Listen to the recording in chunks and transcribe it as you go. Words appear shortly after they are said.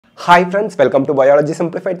Hi friends, welcome to Biology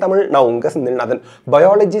Simplified Tamil. Now unga Sindilnathan.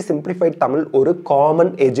 Biology Simplified Tamil ஒரு common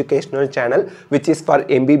educational channel which is for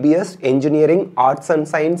MBBS, Engineering, Arts and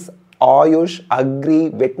Science, AYUSH agri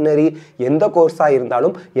veterinary எந்த கோர்ஸாக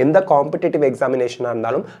இருந்தாலும் எந்த competitive எக்ஸாமினேஷனாக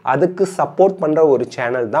இருந்தாலும் அதுக்கு support பண்ணுற ஒரு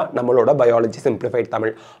channel தான் நம்மளோட பயாலஜி சிம்பிளிஃபைட்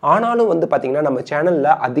தமிழ். ஆனாலும் வந்து பார்த்திங்கன்னா நம்ம சேனலில்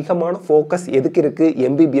அதிகமான ஃபோக்கஸ் எதுக்கு இருக்குது,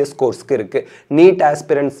 எம்பிபிஎஸ் கோர்ஸ்க்கு இருக்குது. நீட்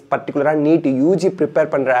ஆஸ்பிரன்ஸ், பர்டிகுலராக நீட் யூஜி ப்ரிப்பேர்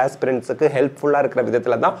பண்ணுற ஆஸ்பிரன்ஸுக்கு ஹெல்ப்ஃபுல்லாக இருக்கிற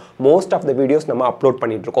விதத்தில் தான் மோஸ்ட் ஆஃப் த வீடியோஸ் நம்ம அப்லோட்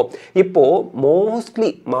பண்ணிகிட்ருக்கோம். இப்போது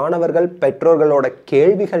மோஸ்ட்லி மாணவர்கள் பெற்றோர்களோட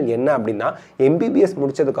கேள்விகள் என்ன அப்படின்னா, எம்பிபிஎஸ்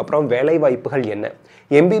முடித்ததுக்கப்புறம் வேலை வாய்ப்புகள் என்ன,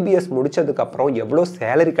 எம்பிபிஎஸ் முடிச்சதுக்கு அப்புறம் எவ்வளோ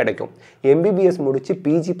சேலரி கிடைக்கும், எம்பிபிஎஸ் முடிச்சு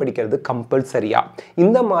பிஜி படிக்கிறது கம்பல்சரியா,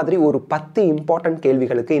 இந்த மாதிரி ஒரு 10 இம்பார்ட்டன்ட்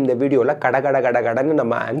கேள்விகளுக்கு இந்த வீடியோவில் கடன்னு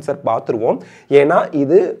நம்ம ஆன்சர் பார்த்துருவோம். ஏன்னா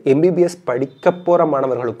இது எம்பிபிஎஸ் படிக்க போகிற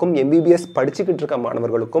மாணவர்களுக்கும் எம்பிபிஎஸ் படிச்சுக்கிட்டு இருக்க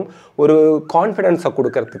மாணவர்களுக்கும் ஒரு கான்ஃபிடென்ஸை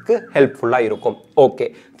கொடுக்கறதுக்கு ஹெல்ப்ஃபுல்லாக இருக்கும். Okay,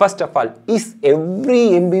 first of all, is every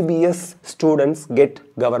MBBS students get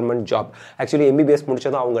government job? Actually MBBS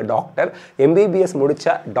முடிச்சதும் அவங்க டாக்டர், எம்பிபிஎஸ்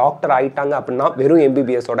முடிச்ச டாக்டர் ஆயிட்டாங்க அப்படின்னா வெறும்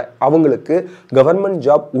எம்பிபிஎஸோட அவங்களுக்கு கவர்மெண்ட்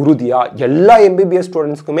ஜாப் உறுதியா? எல்லா எம்பிபிஎஸ்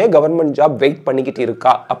ஸ்டூடெண்ட்ஸ்க்குமே கவர்மெண்ட் ஜாப் வெயிட் பண்ணிக்கிட்டு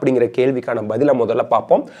இருக்கா அப்படிங்கிற கேள்விக்கான பதிலை முதல்ல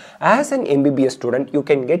பார்ப்போம். As an MBBS student you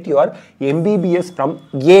can get your MBBS from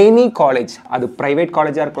any college. அது பிரைவேட்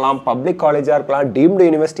காலேஜாக இருக்கலாம், பப்ளிக் காலேஜாக இருக்கலாம், டீம்டு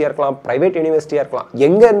யூனிவர்சிட்டியாக இருக்கலாம், பிரைவேட் யூனிவர்சிட்டியாக இருக்கலாம்.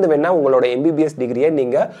 எங்கேருந்து வேணால் உங்களோட எம்பிபிஎஸ் டிகிரியை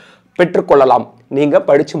நீங்கள் பெற்றுக்கொள்ளலாம், நீங்கள்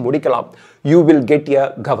படித்து முடிக்கலாம். You will get a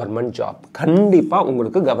government job. கண்டிப்பாக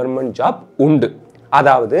உங்களுக்கு கவர்மெண்ட் ஜாப் உண்டு.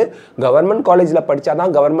 அதாவது கவர்மெண்ட் காலேஜில் படித்தா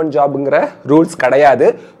தான் கவர்மெண்ட் ஜாபுங்கிற ரூல்ஸ் கிடையாது.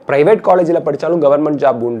 ப்ரைவேட் காலேஜில் படித்தாலும் கவர்மெண்ட்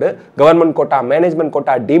ஜாப் உண்டு. Government quota, management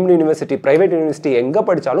quota, deemed university, private university எங்கே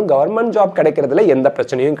படித்தாலும் கவர்மெண்ட் ஜாப் கிடைக்கிறதுல எந்த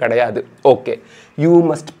பிரச்சனையும் கிடையாது. Okay, you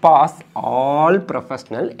must pass all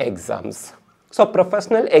professional exams. So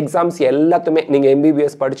professional exams எல்லாத்துமே நீங்கள்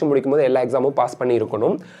எம்பிபிஎஸ் படித்து முடிக்கும் போது எல்லா எக்ஸாமும் பாஸ்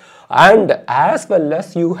பண்ணியிருக்கணும். And as well as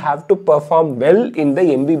you have to perform well in the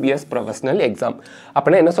MBBS professional exam.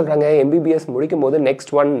 அப்படின்னா என்ன சொல்கிறாங்க, MBBS முடிக்கும் போது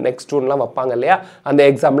நெக்ஸ்ட் ஒன்லாம் வைப்பாங்க இல்லையா, அந்த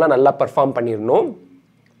எக்ஸாம்லாம் நல்லா பர்ஃபார்ம் பண்ணிடணும்.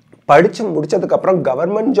 படித்து முடிச்சதுக்கப்புறம்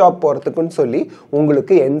கவர்மெண்ட் ஜாப் போகிறதுக்குன்னு சொல்லி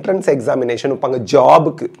உங்களுக்கு என்ட்ரன்ஸ் எக்ஸாமினேஷன் வைப்பாங்க.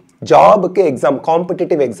 ஜாபுக்கு எக்ஸாம்,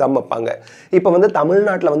 காம்படிட்டிவ் எக்ஸாம் வைப்பாங்க. இப்போ வந்து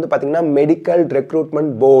தமிழ்நாட்டில் வந்து பார்த்திங்கன்னா மெடிக்கல்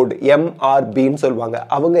ரெக்ரூட்மெண்ட் போர்டு, MRBன்னு சொல்லுவாங்க.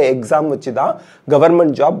 அவங்க எக்ஸாம் வச்சு தான்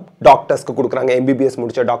கவர்மெண்ட் ஜாப் டாக்டர்ஸ்க்கு கொடுக்குறாங்க. எம்பிபிஎஸ்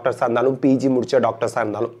முடித்த டாக்டர்ஸாக இருந்தாலும் பிஜி முடித்த டாக்டர்ஸாக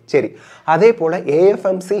இருந்தாலும் சரி. அதே போல்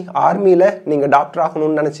AFMC ஆர்மியில் நீங்கள் டாக்டர்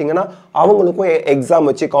ஆகணும்னு நினச்சிங்கன்னா அவங்களுக்கும் எக்ஸாம்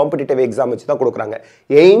வச்சு, காம்படிட்டிவ் எக்ஸாம் வச்சு தான் கொடுக்குறாங்க.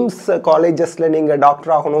 எய்ம்ஸ் காலேஜஸில் நீங்கள்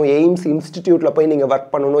டாக்டர் ஆகணும், எய்ம்ஸ் இன்ஸ்டிடியூட்டில் போய் நீங்கள்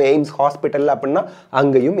ஒர்க் பண்ணணும், எய்ம்ஸ் ஹாஸ்பிட்டலில் அப்படின்னா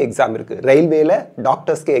அங்கேயும் எக்ஸாம் இருக்குது. ரயில்வேல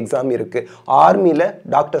டாக்டர்ஸ்க்கு எக்ஸாம் இருக்குது, ஆர்மியில்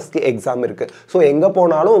டாக்டர்ஸ்க்கு எக்ஸாம் இருக்குது. ஸோ எங்கே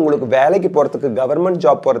போனாலும் உங்களுக்கு வேலைக்கு போகிறதுக்கு, கவர்மெண்ட்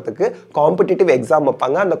ஜாப் போகிறதுக்கு காம்படிட்டிவ் எக்ஸாம்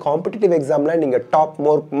வைப்பாங்க. அந்த காம்படிட்டிவ் எக்ஸாமில் நீங்கள் டாப்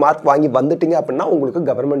மார்க் வாங்கி வந்துட்டீங்க அப்படின்னா உங்களுக்கு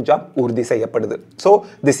கவர்மெண்ட் ஜாப் உறுதி செய்யப்படுது. So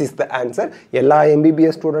this is the answer. எல்லா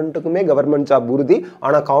எம்பிபிஎஸ் ஸ்டூடெண்ட்டுக்குமே கவர்மெண்ட் ஜாப் உறுதி.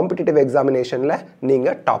 ஆனால் காம்படிட்டிவ் எக்ஸாமினேஷனில்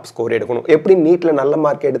நீங்கள் டாப் ஸ்கோர் எடுக்கணும். எப்படி நீட்டில் நல்ல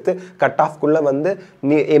மார்க் எடுத்து கட் ஆஃப்குள்ளே வந்து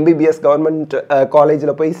எம்பிபிஎஸ் கவர்மெண்ட்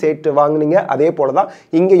காலேஜில் போய் சேர்த்து வாங்கினீங்க, அதே போல் தான்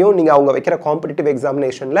இங்கேயும் நீங்கள் அவங்க வைக்கிற காம்படிட்டிவ்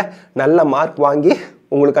எக்ஸாமினேஷனில் நல்ல மார்க் வாங்கி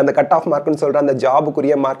உங்களுக்கு அந்த கட் ஆஃப் மார்க்னு சொல்கிற அந்த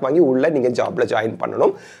ஜாபுக்குரிய மார்க் வாங்கி உள்ளே நீங்கள் ஜாபில் ஜாயின்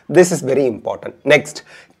பண்ணணும். This is very important. Next,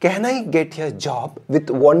 can I get a job with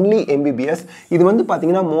only MBBS? இது வந்து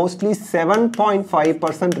பார்த்தீங்கன்னா மோஸ்ட்லி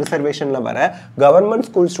 7.5% ரிசர்வேஷனில் வர கவர்மெண்ட்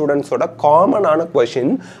ஸ்கூல் ஸ்டூடெண்ட்ஸோட காமனான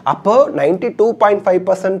கொஷின். அப்போ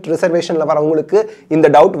 92.5% ரிசர்வேஷனில் வரவங்களுக்கு இந்த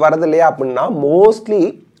டவுட் வரது இல்லையா அப்படின்னா, மோஸ்ட்லி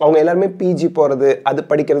அவங்க எல்லாருமே பிஜி போகிறது, அது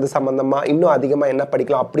படிக்கிறது சம்மந்தமாக இன்னும் அதிகமாக என்ன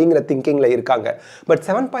படிக்கலாம் அப்படிங்கிற திங்கிங்கில் இருக்காங்க. பட்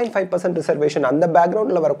 7.5% ரிசர்வேஷன் அந்த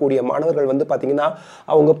பேக்ரவுண்டில் வரக்கூடிய மாணவர்கள் வந்து பார்த்திங்கன்னா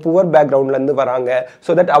அவங்க புவர் பேக்ரவுண்ட்லேருந்து வராங்க.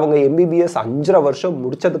 ஸோ தட் அவங்க எம்பிபிஎஸ் 5.5 வருஷம்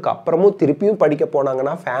முடிச்சதுக்கு அப்புறமும் திருப்பியும் படிக்க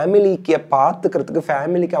போனாங்கன்னா ஃபேமிலிக்கு பார்த்துக்கிறதுக்கு,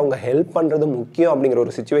 ஃபேமிலிக்கு அவங்க ஹெல்ப் பண்ணுறது முக்கியம் அப்படிங்கிற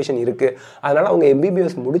ஒரு சுச்சுவேஷன் இருக்குது. அதனால் அவங்க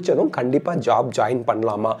எம்பிபிஎஸ் முடித்ததும் கண்டிப்பாக ஜாப் ஜாயின்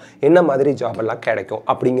பண்ணலாமா, என்ன மாதிரி ஜாப் எல்லாம் கிடைக்கும்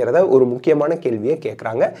அப்படிங்கிறத ஒரு முக்கியமான கேள்வியை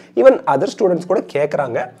கேட்குறாங்க. ஈவன் அதர் ஸ்டூடெண்ட்ஸ் கூட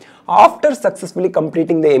கேட்குறாங்க. After successfully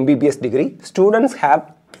completing the MBBS degree, students have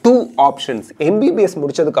 2 options. MBBS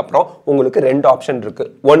முடிச்சதுக்கு அப்புறம் உங்களுக்கு 2 ஆப்ஷன் இருக்கு.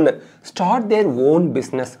 1, start their own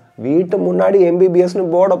business. வீட்டு முன்னாடி MBBSனு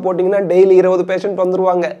போர்டை போட்டிங்கன்னா டெய்லி 20 பேஷண்ட்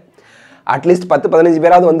வந்துருவாங்க, அட்லீஸ்ட் 10-15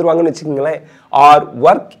 பேராவது வந்துருவாங்கன்னு வச்சுக்கோங்களேன். R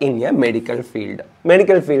work in a medical field.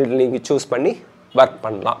 Medical field நீங்கள் சூஸ் பண்ணி ஒர்க்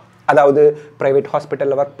பண்ணலாம், அதாவது ப்ரைவேட்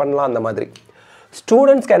ஹாஸ்பிட்டலில் ஒர்க் பண்ணலாம், அந்த மாதிரி.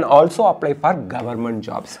 Students can also apply for government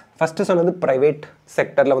jobs. First சொன்னது ப்ரைவேட்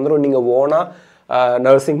செக்டரில் வந்துடும், நீங்கள் ஓனாக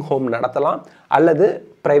நர்சிங் ஹோம் நடத்தலாம், அல்லது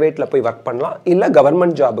ப்ரைவேட்டில் போய் ஒர்க் பண்ணலாம், இல்லை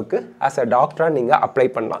கவர்மெண்ட் ஜாபுக்கு ஆஸ் அ டாக்டராக நீங்கள் அப்ளை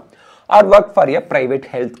பண்ணலாம். or work for a private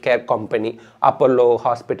healthcare company. Apollo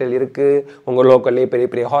hospital இருக்கு, உங்க லோக்கல்லே பெரிய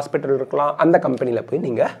பெரிய ஹாஸ்பிட்டல் இருக்கலாம், அந்த கம்பெனில போய்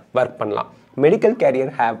நீங்க வர்க் பண்ணலாம். Medical career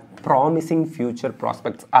have promising future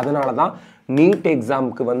prospects. அதனால தான் நீட்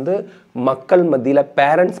எக்ஸாமுக்கு வந்து மக்கள் மத்தியில்,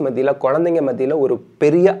 பேரண்ட்ஸ் மத்தியில், குழந்தைங்க மத்தியில் ஒரு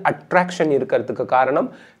பெரிய அட்ராக்ஷன் இருக்கிறதுக்கு காரணம்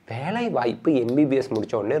வேலை வாய்ப்பு எம்பிபிஎஸ்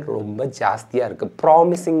முடித்த உடனே ரொம்ப ஜாஸ்தியாக இருக்குது.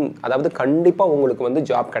 ப்ராமிசிங், அதாவது கண்டிப்பாக உங்களுக்கு வந்து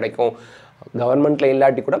ஜாப் கிடைக்கும். கவர்மெண்ட்டில்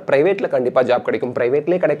இல்லாட்டி கூட ப்ரைவேட்டில் கண்டிப்பாக ஜாப் கிடைக்கும்.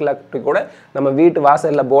 ப்ரைவேட்லேயே கிடைக்கலாட்டி கூட நம்ம வீட்டு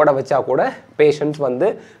வாசலில் போர்டை வச்சா கூட பேஷண்ட்ஸ் வந்து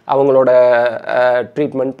அவங்களோட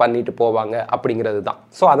ட்ரீட்மெண்ட் பண்ணிட்டு போவாங்க அப்படிங்கிறது தான்.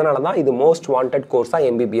 ஸோ அதனால தான் இது மோஸ்ட் வாண்டட் கோர்ஸாக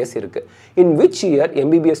எம்பிபிஎஸ் இருக்குது. In which year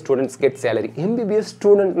MBBS students get salary? MBBS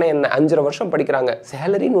ஸ்டூடெண்ட்னா என்ன? 5 வருஷம் படிக்கிறாங்க,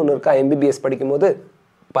 சேலரின்னு ஒன்று இருக்கா? எம்பிபிஎஸ் படிக்கும்போது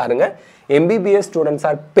பாருங்க, MBBS students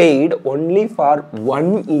are paid only for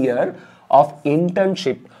 1 year of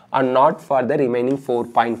internship and not for the remaining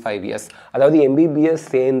 4.5 years. அதாவது எம்பிபிஎஸ்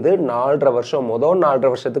சேர்ந்து 4.5 வருஷம், மொதல் 4.5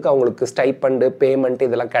 வருஷத்துக்கு அவங்களுக்கு ஸ்டைப்பண்டு, பேமெண்ட்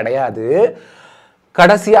இதெல்லாம் கிடையாது.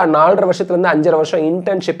 கடைசியாக 4.5 வருஷத்துலேருந்து 5.5 வருஷம்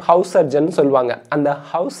இன்டர்ன்ஷிப், ஹவுஸ் சர்ஜன் சொல்லுவாங்க. அந்த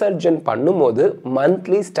ஹவுஸ் சர்ஜன் பண்ணும்போது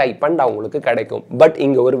மந்த்லி ஸ்டைப்பண்ட் அவங்களுக்கு கிடைக்கும். பட்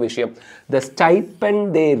இங்கே ஒரு விஷயம், த ஸ்டைப்பண்ட்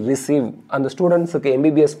தே ரிசீவ், அந்த ஸ்டூடெண்ட்ஸுக்கு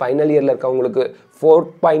எம்பிபிஎஸ் ஃபைனல் இயரில் இருக்கவங்களுக்கு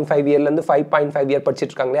 4.5 இயர்லேருந்து 5.5 இயர்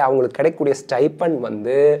படிச்சுட்டு இருக்காங்களே, அவங்களுக்கு கிடைக்கக்கூடிய ஸ்டைப்பண்ட்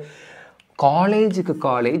வந்து காலேஜுக்கு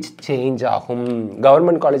காலேஜ் சேஞ்ச் ஆகும்.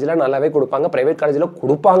 கவர்மெண்ட் காலேஜில் நல்லாவே கொடுப்பாங்க, ப்ரைவேட் காலேஜில்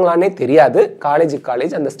கொடுப்பாங்களானே தெரியாது. காலேஜுக்கு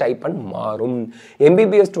காலேஜ் அந்த ஸ்டைப்பண்ட் மாறும்.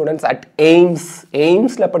 எம்பிபிஎஸ் ஸ்டூடெண்ட்ஸ் அட்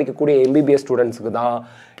எய்ம்ஸில் படிக்கக்கூடிய எம்பிபிஎஸ் ஸ்டூடெண்ட்ஸுக்கு தான்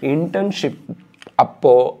இன்டர்ன்ஷிப்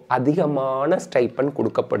அப்போது அதிகமான ஸ்டைப்பண்ட்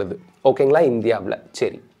கொடுக்கப்படுது. ஓகேங்களா, இந்தியாவில்.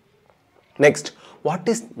 சரி, next, what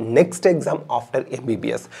is next exam after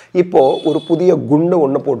MBBS? இப்போது ஒரு புதிய குண்டு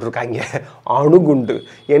ஒன்று போட்டிருக்காங்க, அணுகுண்டு.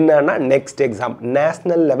 என்னன்னா next exam,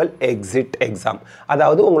 national level exit exam.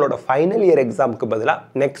 அதாவது உங்களோட ஃபைனல் இயர் எக்ஸாமுக்கு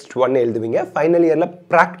பதிலாக நெக்ஸ்ட் 1 எழுதுவீங்க. ஃபைனல் இயரில்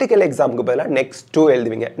ப்ராக்டிக்கல் எக்ஸாமுக்கு பதிலாக நெக்ஸ்ட் 2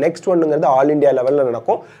 எழுதுவீங்க. நெக்ஸ்ட் 1ங்கிறது ஆல் இண்டியா லெவலில்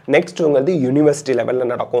நடக்கும், நெக்ஸ்ட் 2ங்கிறது யூனிவர்சிட்டி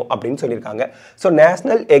லெவலில் நடக்கும் அப்படின்னு சொல்லியிருக்காங்க. ஸோ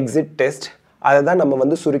நேஷ்னல் எக்ஸிட் டெஸ்ட், அதை தான் நம்ம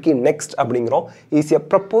வந்து சுருக்கி நெக்ஸ்ட் அப்படிங்கிறோம். Is a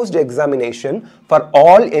proposed examination for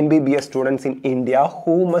all MBBS students in India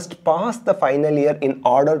who must pass the final year in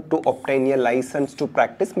order to obtain a license to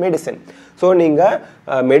practice medicine. So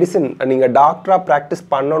நீங்கள் medicine, நீங்கள் டாக்டராக practice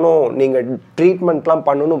பண்ணணும், நீங்கள் ட்ரீட்மெண்ட்லாம்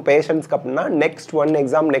பண்ணணும் பேஷண்ட்ஸ்க்கு அப்படின்னா நெக்ஸ்ட் 1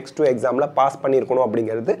 எக்ஸாம், நெக்ஸ்ட் 2 எக்ஸாமில் pass பண்ணியிருக்கணும்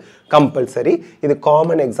அப்படிங்கிறது கம்பல்சரி. இது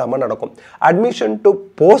காமன் எக்ஸாமாக நடக்கும். Admission to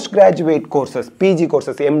post graduate courses, PG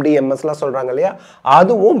courses, empty எம்எஸ்லாம் சொல்கிறாங்க இல்லையா,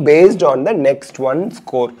 அதுவும் based on the next 1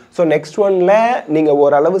 score. So next 1ல நீங்கள்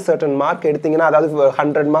ஓரளவு சர்டன் மார்க் எடுத்தீங்கன்னா, அதாவது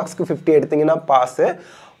 100 மார்க்ஸ்க்கு 50 எடுத்தீங்கன்னா பாஸு.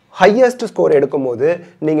 ஹையஸ்ட் ஸ்கோர் எடுக்கும்போது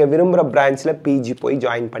நீங்கள் விரும்புகிற பிரான்ச்சில் பிஜி போய்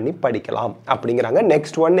ஜாயின் பண்ணி படிக்கலாம் அப்படிங்கிறாங்க.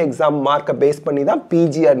 நெக்ஸ்ட் 1 எக்ஸாம் மார்க்கை பேஸ் பண்ணி தான்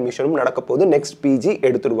பிஜி அட்மிஷனும் நடக்க போது. நெக்ஸ்ட் பிஜி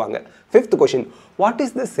எடுத்துடுவாங்க. 5th question, what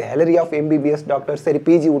is the salary of MBBS doctor? சரி,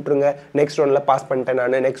 பிஜி விட்டுருங்க, நெக்ஸ்ட் 1ல பாஸ் பண்ணிட்டேன்,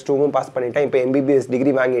 நான் நெக்ஸ்ட் 2வும் பாஸ் பண்ணிட்டேன், இப்போ எம்பிபிஎஸ்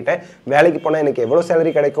டிகிரி வாங்கிட்டேன், வேலைக்கு போனால் எனக்கு எவ்வளோ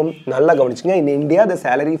சேலரி கிடைக்கும்? நல்லா கவனிச்சுங்க. In India the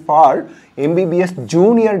salary for MBBS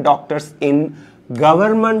junior doctors in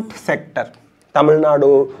government sector, Tamil Nadu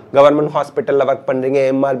government ஹாஸ்பிட்டலில் ஒர்க் பண்ணுறீங்க,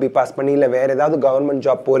 எம்ஆர்பி பாஸ் பண்ணி, இல்லை வேறு ஏதாவது கவர்மெண்ட்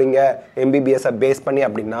ஜாப் போகிறீங்க எம்பிபிஎஸ்ஸை பேஸ் பண்ணி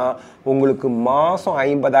அப்படின்னா உங்களுக்கு மாதம்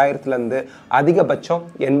 50,000லேருந்து அதிகபட்சம்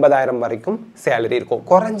 80,000 வரைக்கும் சேலரி இருக்கும்.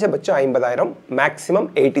 குறைஞ்சபட்சம் 50,000, மேக்ஸிமம்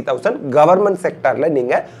 80,000 கவர்மெண்ட் செக்டரில்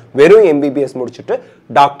நீங்கள் வெறும் எம்பிபிஎஸ் முடிச்சுட்டு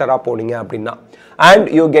டாக்டராக போனீங்க அப்படின்னா. And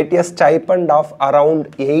you get a stipend of around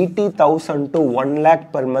 80,000 to 1 lakh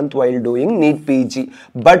per month while doing NEET PG.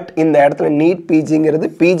 But இந்த இடத்துல NEET PGங்கிறது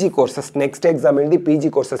PG courses, next exam எழுதி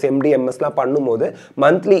PG courses MD MSலாம் பண்ணும்போது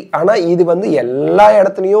monthly, ஆனால் இது வந்து எல்லா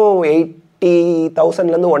இடத்துலையும்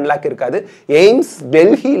 80,000லேருந்து 1 lakh இருக்காது. எய்ம்ஸ்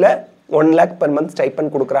டெல்லியில் 1 lakh per month stipend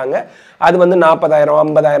கொடுக்குறாங்க. அது வந்து 40,000,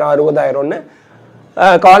 50,000, 60,000ன்னு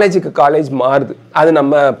காலேஜுக்கு காலேஜ் மாறுது. அது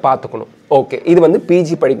நம்ம பார்த்துக்கணும். ஓகே, இது வந்து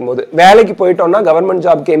பிஜி படிக்கும்போது. வேலைக்கு போயிட்டோம்னா கவர்மெண்ட்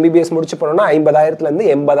ஜாப்க்கு எம்பிபிஎஸ் முடிச்சு போனோம்னா 50,000லேருந்து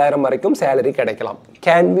 80,000 வரைக்கும் சேலரி கிடைக்கலாம்.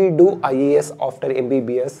 Can we do IAS after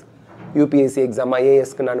MBBS? UPSC exam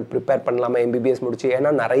ஐஏஎஸ்க்கு நான் ப்ரிப்பேர் பண்ணலாமா எம்பிபிஎஸ் முடிச்சு?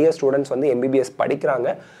 ஏன்னா நிறைய ஸ்டூடெண்ட்ஸ் வந்து எம்பிபிஎஸ்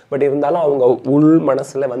படிக்கிறாங்க, பட் இருந்தாலும் அவங்க உள்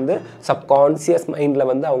மனசில் வந்து சப்கான்சியஸ் மைண்டில்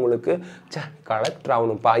வந்து அவங்களுக்கு கலெக்டர்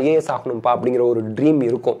ஆகணும்ப்பா, ஐஏஎஸ் ஆகணும்ப்பா அப்படிங்கிற ஒரு ட்ரீம்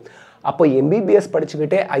இருக்கும். அப்போ எம்பிபிஎஸ்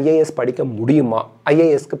படிச்சுக்கிட்டே ஐஏஎஸ் படிக்க முடியுமா?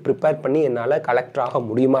 ஐஏஎஸ்க்கு ப்ரிப்பேர் பண்ணி என்னால் கலெக்டர் ஆக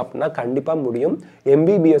முடியுமா அப்படின்னா கண்டிப்பாக முடியும்.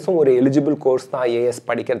 எம்பிபிஎஸும் ஒரு எலிஜிபிள் கோர்ஸ் தான் ஐஏஎஸ்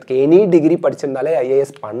படிக்கிறதுக்கு. எனி டிகிரி படிச்சிருந்தாலே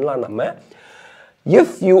ஐஏஎஸ் பண்ணலாம் நம்ம. If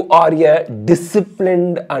you are a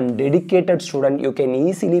disciplined and dedicated student, you can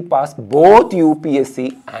easily pass both UPSC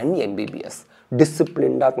and MBBS.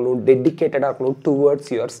 Disciplined இருக்கணும், dedicated இருக்கணும் towards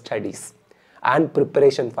your studies and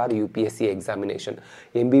preparation for UPSC examination.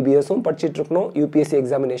 MBBSும் படிச்சிட்டு இருக்கணும், UPSC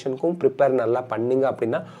examinationக்கும் prepare நல்லா பண்ணீங்க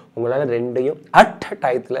அப்படின்னா உங்களால் ரெண்டையும் அட்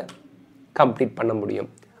டயத்தில் கம்ப்ளீட் பண்ண முடியும்.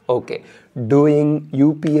 Okay. Doing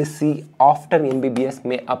UPSC after MBBS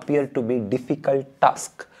may appear to be difficult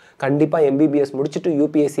task. கண்டிப்பா MBBS முடிச்சிட்டு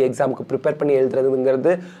UPSC எக்ஸாமுக்கு ப்ரிப்பேர் பண்ணி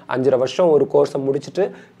எழுதுறதுங்கிறது 5.5 வருஷம் ஒரு கோர்ஸை முடிச்சிட்டு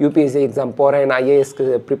UPSC எக்ஸாம் போகிறேன் நான் ஐஏஎஸ்க்கு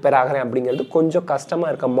ப்ரிப்பேர் ஆகிறேன் அப்படிங்கிறது கொஞ்சம்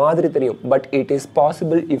கஷ்டமாக இருக்க மாதிரி தெரியும். But it is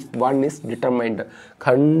possible if one is determined.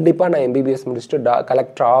 கண்டிப்பாக நான் MBBS முடிச்சுட்டு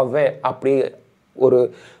கலெக்டர் ஆவேன் அப்படி ஒரு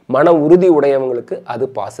மன உறுதி உடையவங்களுக்கு அது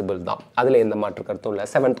பாசிபிள் தான். அதில் எந்த மாற்று கருத்தும் இல்லை.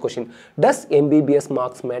 7th question. Does MBBS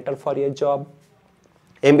marks matter for your job?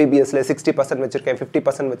 MBBSல 60% வச்சிருக்கேன்,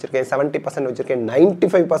 50% வச்சிருக்கேன், 70% வச்சிருக்கேன்,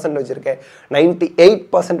 95% வச்சிருக்கேன்,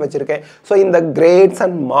 98% வச்சிருக்கேன். ஸோ இந்த கிரேட்ஸ்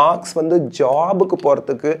அண்ட் மார்க்ஸ் வந்து ஜாபுக்கு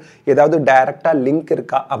போகிறதுக்கு ஏதாவது டைரக்டாக லிங்க்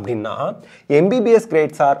இருக்கா அப்படின்னா MBBS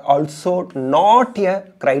grades are also not a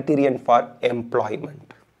criterion for employment.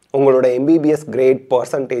 உங்களோட MBBS கிரேட்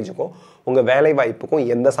பர்சன்டேஜுக்கும் உங்கள் வேலை வாய்ப்புக்கும்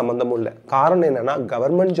எந்த சம்மந்தமும் இல்லை. காரணம் என்னென்னா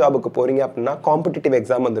கவர்மெண்ட் ஜாபுக்கு போகிறீங்க அப்படின்னா காம்படிட்டிவ்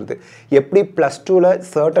எக்ஸாம் வந்துடுது. எப்படி +2ல்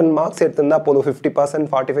சர்டன் மார்க்ஸ் எடுத்திருந்தால் போதும், 50%,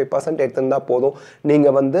 45% எடுத்திருந்தால் போதும்,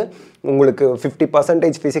 நீங்கள் வந்து உங்களுக்கு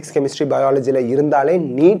 50% ஃபிசிக்ஸ் கெமிஸ்ட்ரி பயாலஜியில் இருந்தாலே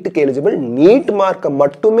நீட்டுக்கு எலிஜிபிள். நீட் மார்க்கை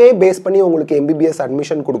மட்டுமே பேஸ் பண்ணி உங்களுக்கு MBBS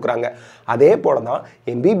அட்மிஷன் கொடுக்குறாங்க. அதே போல் தான்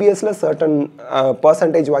MBBSல சர்டன்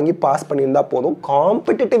பர்சன்டேஜ் வாங்கி பாஸ் பண்ணியிருந்தால் போதும்,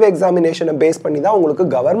 காம்படிட்டிவ் எக்ஸாமினேஷனை பேஸ் பண்ணி தான் உங்களுக்கு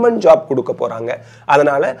கவர்மெண்ட் ஜாப் கொடுக்க போகிறாங்க.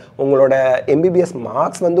 அதனால் உங்களோட MBBS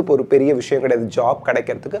மார்க்ஸ் வந்து ஒரு பெரிய விஷயம் கிடையாது ஜாப்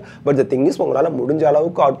கிடைக்கிறதுக்கு. பட் த திங் இஸ் உங்களால் முடிஞ்ச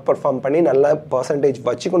அளவுக்கு அவுட் பர்ஃபார்ம் பண்ணி நல்ல பர்சன்டேஜ்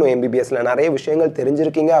வச்சுக்கணும். MBBSல நிறைய விஷயங்கள்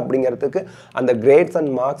தெரிஞ்சிருக்கீங்க அப்படிங்கிறதுக்கு அந்த கிரேட்ஸ்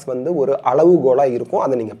அண்ட் மார்க்ஸ் வந்து ஒரு அளவுகோலாக இருக்கும்.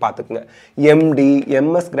 அதை நீங்கள் பார்த்துக்குங்க. MD,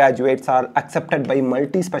 MS graduates R accepted by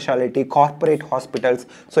multi speciality corporate hospitals.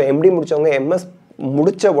 So MD முடித்தவங்க MS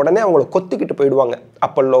முடித்த உடனே அவங்கள கொத்திக்கிட்டு போயிடுவாங்க.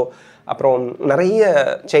 அப்பல்லோ, அப்புறம் நிறைய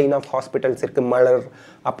செயின் ஆஃப் ஹாஸ்பிட்டல்ஸ் இருக்குது, மலர்,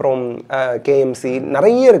 அப்புறம் KMC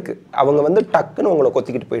நிறைய இருக்குது. அவங்க வந்து டக்குன்னு உங்களை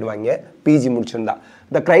கொத்திக்கிட்டு போயிடுவாங்க PG முடிச்சிருந்தா.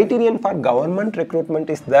 The criterion for government recruitment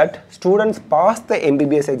is that students pass the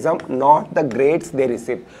MBBS exam, not the grades they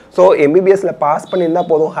receive. So MBBSல pass பண்ணியிருந்தால்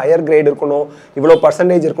போதும், ஹையர் கிரேட் இருக்கணும், இவ்வளோ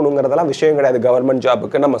பர்சன்டேஜ் இருக்கணுங்கிறதெல்லாம் விஷயம் கிடையாது கவர்மெண்ட்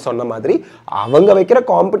ஜாபுக்கு. நம்ம சொன்ன மாதிரி அவங்க வைக்கிற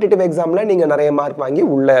காம்படிட்டிவ் எக்ஸாமில் நீங்கள் நிறைய மார்க் வாங்கி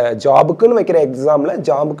உள்ள ஜாபுக்குன்னு வைக்கிற எக்ஸாமில்,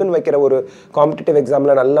 ஜாபுக்குன்னு வைக்கிற ஒரு காம்படிட்டிவ்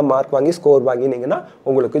எக்ஸாமில் நல்ல மார்க் வாங்கி ஸ்கோர் வாங்கினீங்கன்னா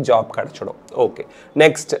உங்களுக்கு ஜாப் கிடச்சிடும். Okay,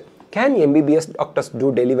 next. Can MBBS doctors two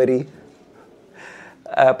delivery?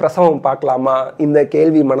 பிரசவம் பார்க்கலாமா? இந்த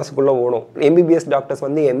கேள்வி மனசுக்குள்ளே ஓடும். MBBS டாக்டர்ஸ்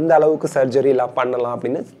வந்து எந்த அளவுக்கு சர்ஜரிலாம் பண்ணலாம்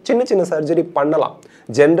அப்படின்னு சின்ன சின்ன சர்ஜரி பண்ணலாம்.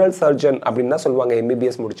 ஜென்ரல் சர்ஜன் அப்படின்னு தான் சொல்லுவாங்க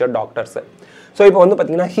MBBS முடிச்ச டாக்டர்ஸு. ஸோ இப்போ வந்து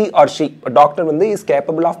பார்த்தீங்கன்னா he or she டாக்டர் வந்து is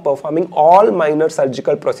capable of performing all minor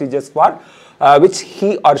surgical procedures for which he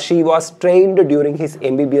or she was trained during his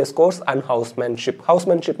MBBS course and housemanship.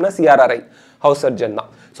 Housemanshipனா CRRI, house surgeon தான்.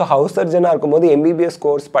 So how's சர்ஜனாக இருக்கும்போது MBBS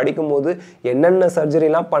course படிக்கும்போது என்னென்ன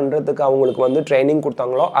சர்ஜரிலாம் பண்ணுறதுக்கு அவங்களுக்கு வந்து training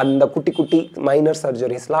கொடுத்தாங்களோ அந்த குட்டி குட்டி மைனர்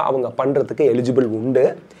சர்ஜரிஸ்லாம் அவங்க பண்ணுறதுக்கு எலிஜிபிள் உண்டு.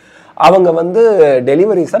 அவங்க வந்து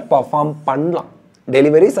டெலிவரிஸை பர்ஃபார்ம் பண்ணலாம்.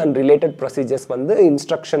 டெலிவரிஸ் அண்ட் ரிலேட்டட் ப்ரொசீஜர்ஸ் வந்து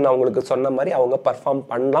இன்ஸ்ட்ரக்ஷன் அவங்களுக்கு சொன்ன மாதிரி அவங்க பர்ஃபார்ம்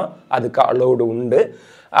பண்ணலாம். அதுக்கு அலோடு உண்டு.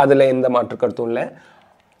 அதில் எந்த மாற்று கருத்தும் இல்லை.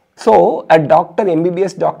 So, a doctor,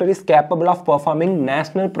 MBBS doctor is capable of performing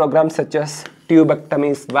national programs such as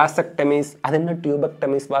tubectomies, vasectomies. அது என்ன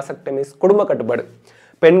tubectomies, vasectomies? குடும்ப கட்டுப்பாடு.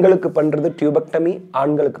 பெண்களுக்கு பண்ணுறது டியூபெக்டமி,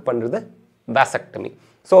 ஆண்களுக்கு பண்ணுறது வாசெக்டமி.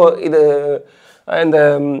 ஸோ இது இந்த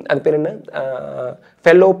அது பேர் என்ன,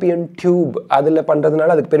 ஃபெலோப்பியன் டியூப் அதில்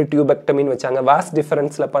பண்ணுறதுனால அதுக்கு பேர் டியூபெக்டமின்னு வச்சாங்க. வாஸ்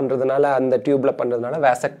டிஃபரன்ஸில் பண்ணுறதுனால அந்த டியூப்பில் பண்ணுறதுனால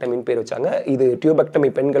வாசெக்டமின்னு பேர் வச்சாங்க. இது டியூபெக்டமி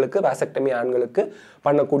பெண்களுக்கு, வாசெக்டமி ஆண்களுக்கு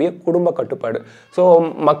பண்ணக்கூடிய குடும்ப கட்டுப்பாடு. ஸோ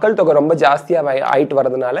மக்கள் தொகை ரொம்ப ஜாஸ்தியாக ஆயிட்டு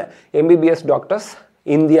வரதுனால MBBS டாக்டர்ஸ்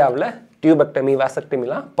இந்தியாவில் டியூபெக்டமி,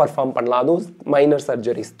 வாசெக்டமிலாம் பர்ஃபார்ம் பண்ணலாம். அதுவும் மைனர்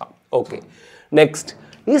சர்ஜரிஸ் தான். Okay, next.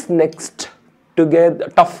 Is next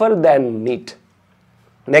together tougher than NEET?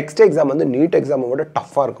 Next exam வந்து நீட் எக்ஸாமோட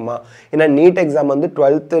டஃப்பாக இருக்குமா? ஏன்னா நீட் எக்ஸாம் வந்து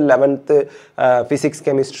 12th 11th physics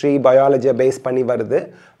chemistry பயாலஜியை base பண்ணி வருது.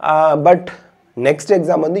 பட் நெக்ஸ்ட்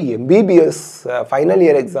எக்ஸாம் வந்து MBBS ஃபைனல்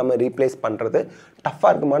இயர் எக்ஸாமை ரீப்ளேஸ் பண்ணுறது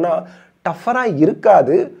டஃப்பாக இருக்குமானா டஃபராக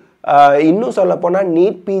இருக்காது. இன்னும் சொல்லப்போனால்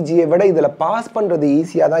நீட் PGயை விட இதில் பாஸ் பண்ணுறது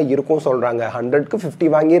ஈஸியாக தான் இருக்கும் சொல்கிறாங்க. 100க்கு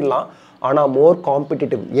 50 வாங்கிடலாம், ஆனால் மோர்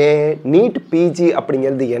காம்படிட்டிவ். ஏன் நீட் PG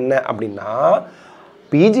அப்படிங்கிறது என்ன அப்படின்னா,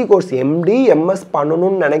 PG கோர்ஸ் MD MS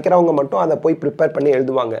பண்ணணும்னு நினைக்கிறவங்க மட்டும் அதை போய் ப்ரிப்பேர் பண்ணி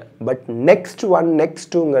எழுதுவாங்க. But next 1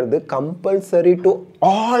 next 2ங்கிறது compulsory to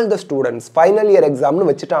all the students. Final year எக்ஸாம்னு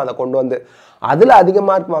வச்சுட்டு அதை கொண்டு வந்து அதில் அதிக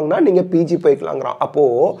மார்க் வாங்கினா நீங்கள் PG போய்க்கலாங்கிறான்.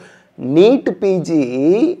 அப்போது நீட் PG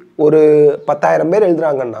ஒரு 10,000 பேர்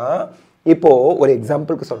எழுதுறாங்கன்னா, இப்போது ஒரு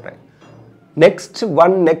எக்ஸாம்பிளுக்கு சொல்கிறேன், நெக்ஸ்ட்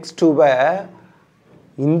 1 நெக்ஸ்ட் 2வை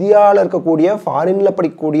இந்தியாவில் இருக்கக்கூடிய ஃபாரினில்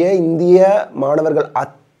படிக்கக்கூடிய இந்திய மாணவர்கள்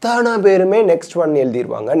அத்தனை பேருமே நெக்ஸ்ட் 1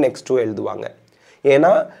 எழுதிடுவாங்க, நெக்ஸ்ட் 2 எழுதுவாங்க.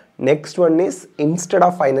 ஏன்னா next 1 is instead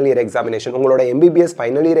of final year examination. உங்களோட MBBS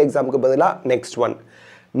ஃபைனல் இயர் எக்ஸாமுக்கு பதிலாக நெக்ஸ்ட் 1.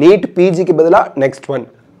 நீட் பிஜிக்கு பதிலாக next one.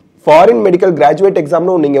 Foreign medical graduate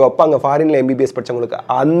எக்ஸாம்னு நீங்கள் வைப்பாங்க ஃபாரினில் எம்பிபிஎஸ் படித்தவங்களுக்கு,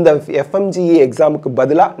 அந்த எஃப்எம்ஜிஇ எக்ஸாமுக்கு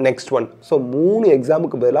பதிலாக நெக்ஸ்ட் ஒன். ஸோ 3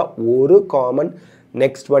 எக்ஸாமுக்கு பதிலாக ஒரு காமன்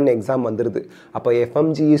நெக்ஸ்ட் ஒன் எக்ஸாம் வந்துடுது. அப்போ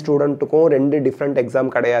எஃப்எம்ஜிஇ ஸ்டூடெண்ட்டுக்கும் 2 டிஃப்ரெண்ட்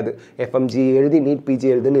எக்ஸாம் கிடையாது. எஃப்எம்ஜிஇ எழுதி நீட் பிஜி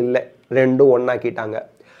எழுதுன்னு இல்லை, ரெண்டும் ஒன்றாக்கிட்டாங்க.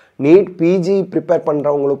 NEET PG prepare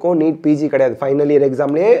பண்ணுறவங்களுக்கும் NEET PG கிடையாது. ஃபைனல் இயர்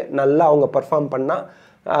எக்ஸாம்லேயே நல்லா அவங்க பர்ஃபார்ம் பண்ணால்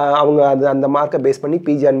அவங்க அந்த மார்க்கை பேஸ் பண்ணி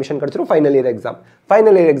பிஜி அட்மிஷன் கிடச்சிரும். ஃபைனல் இயர்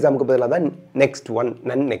எக்ஸாமுக்கு பதிலாக தான் next one,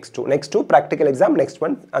 next two practical exam, next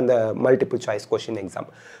one அந்த multiple choice question exam.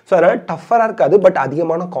 So அதனால் டஃபராக இருக்காது, பட்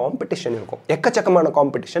அதிகமான காம்படிஷன் இருக்கும், எக்கச்சக்கமான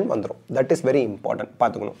காம்படிஷன் வந்துடும். தட் இஸ் வெரி இம்பார்ட்டன்ட்,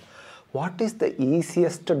 பார்த்துக்கணும். What is the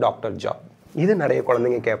easiest doctor job? இது நிறைய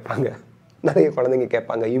குழந்தைங்க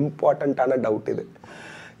கேட்பாங்க, இம்பார்ட்டண்ட்டான டவுட் இது.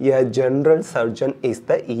 A general surgeon is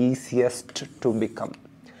the easiest to become.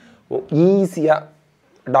 ஈஸியாக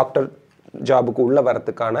டாக்டர் ஜாபுக்கு உள்ளே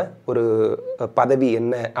வரத்துக்கான ஒரு பதவி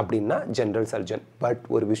என்ன அப்படின்னா ஜென்ரல் சர்ஜன். பட்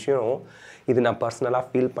ஒரு விஷயம், இது நான் பர்சனலாக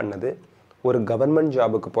ஃபீல் பண்ணது, ஒரு கவர்மெண்ட்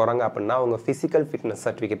ஜாபுக்கு போகிறாங்க அப்படின்னா அவங்க ஃபிசிக்கல் ஃபிட்னஸ்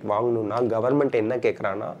சர்டிஃபிகேட் வாங்கணுன்னா கவர்மெண்ட் என்ன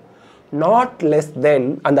கேட்குறான்னா, நாட் லெஸ் தென்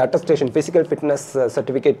அந்த அட்டஸ்டேஷன் ஃபிசிக்கல் ஃபிட்னஸ்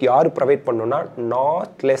சர்டிஃபிகேட் யார் ப்ரொவைட் பண்ணணுன்னா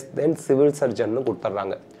நாட் லெஸ் தென் சிவில் சர்ஜன்னு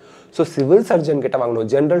கொடுத்துட்றாங்க. ஸோ சிவில் சர்ஜன் கிட்ட வாங்கணும்.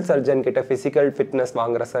 ஜென்ரல் சர்ஜன் கிட்ட ஃபிசிக்கல் ஃபிட்னஸ்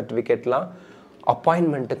வாங்குகிற சர்டிஃபிகேட்லாம்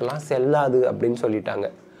அப்பாயின்மெண்ட்டுக்கெலாம் செல்லாது அப்படின்னு சொல்லிட்டாங்க.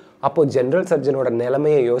 அப்போது ஜென்ரல் சர்ஜனோட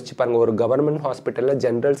நிலைமையை யோசிச்சு பாருங்கள். ஒரு கவர்மெண்ட் ஹாஸ்பிட்டலில்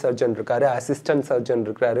ஜென்ரல் சர்ஜன் இருக்காரு, அசிஸ்டன்ட் சர்ஜன்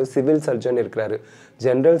இருக்காரு, சிவில் சர்ஜன் இருக்கிறாரு.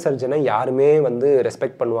 ஜென்ரல் சர்ஜனை யாருமே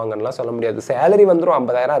ரெஸ்பெக்ட் பண்ணுவாங்கன்னெலாம் சொல்ல முடியாது. சேலரி வந்துடும்,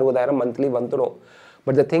 50,000 60,000 மந்த்லி வந்துடும்.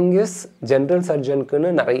 But the thing is, general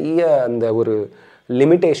சர்ஜனுக்குன்னு நிறைய அந்த ஒரு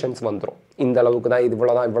லிமிட்டேஷன்ஸ் வந்துடும். இந்த அளவுக்கு தான், இது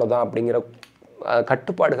இவ்வளோதான் அப்படிங்கிற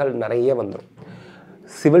கட்டுப்பாடுகள் நிறைய வந்துடும்.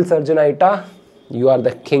 சிவில் சர்ஜன் ஆகிட்டா you are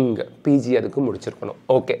the king. PG அதுக்கு முடிச்சிருக்கணும்.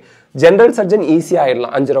 ஓகே, ஜென்ரல் சர்ஜன் ஈஸியாக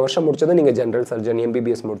ஆயிடலாம். 5 வருஷம் முடிச்சதும் நீங்கள் ஜென்ரல் சர்ஜன்,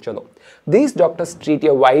 எம்பிபிஎஸ் முடிச்சதும். These doctors treat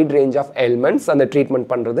a wide range of elements. அந்த ட்ரீட்மெண்ட்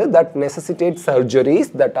பண்ணுறது that நெசசிட்டேட் surgeries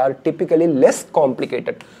that R typically less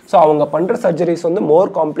complicated. So அவங்க பண்ணுற சர்ஜரிஸ்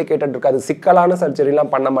மோர் காம்ப்ளிகேட்டட் இருக்காது. சிக்கலான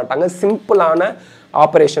சர்ஜரிலாம் பண்ண மாட்டாங்க, சிம்பிளான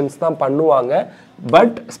ஆப்ரேஷன்ஸ் தான் பண்ணுவாங்க.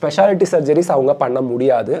 பட் ஸ்பெஷாலிட்டி சர்ஜரிஸ் அவங்க பண்ண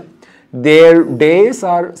முடியாது. Their days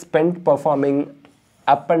are spent performing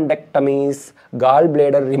appendectomies,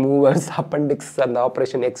 gallbladder removers, appendix அந்த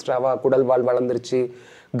ஆப்ரேஷன் எக்ஸ்ட்ராவாக குடல் வால் வளர்ந்துருச்சு,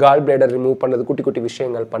 கால் பிளேடர் ரிமூவ் பண்ணுறது, குட்டி குட்டி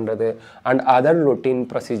விஷயங்கள் பண்ணுறது, அண்ட் அதர் ரொட்டீன்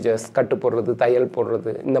ப்ரொசீஜர்ஸ், கட்டு போடுறது, தையல்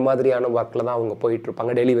போடுறது, இந்த மாதிரியான ஒர்க்கில் தான் அவங்க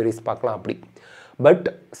போயிட்டுருப்பாங்க. டெலிவரிஸ் பார்க்கலாம் அப்படி. பட்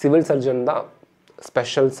சிவில் சர்ஜன் தான்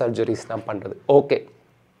ஸ்பெஷல் சர்ஜரிஸ் தான் பண்ணுறது. Okay,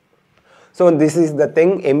 so this is the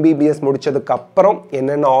thing. MBBS முடிச்சதுக்கு அப்புறம்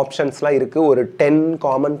என்னென்ன ஆப்ஷன்ஸ்லாம் இருக்குது, ஒரு 10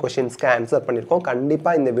 காமன் கொஷின்ஸ்க்கு ஆன்சர் பண்ணியிருக்கோம்.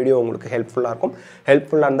 கண்டிப்பாக இந்த வீடியோ உங்களுக்கு ஹெல்ப்ஃபுல்லாக இருக்கும்.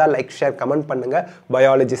 ஹெல்ப்ஃபுல்லாக இருந்தால் லைக், ஷேர், கமெண்ட் பண்ணுங்கள்.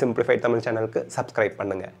 பயாலஜி சிம்பிளிஃபைட் தமிழ் சேனலுக்கு சப்ஸ்கிரைப்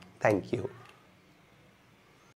பண்ணுங்கள். தேங்க்யூ.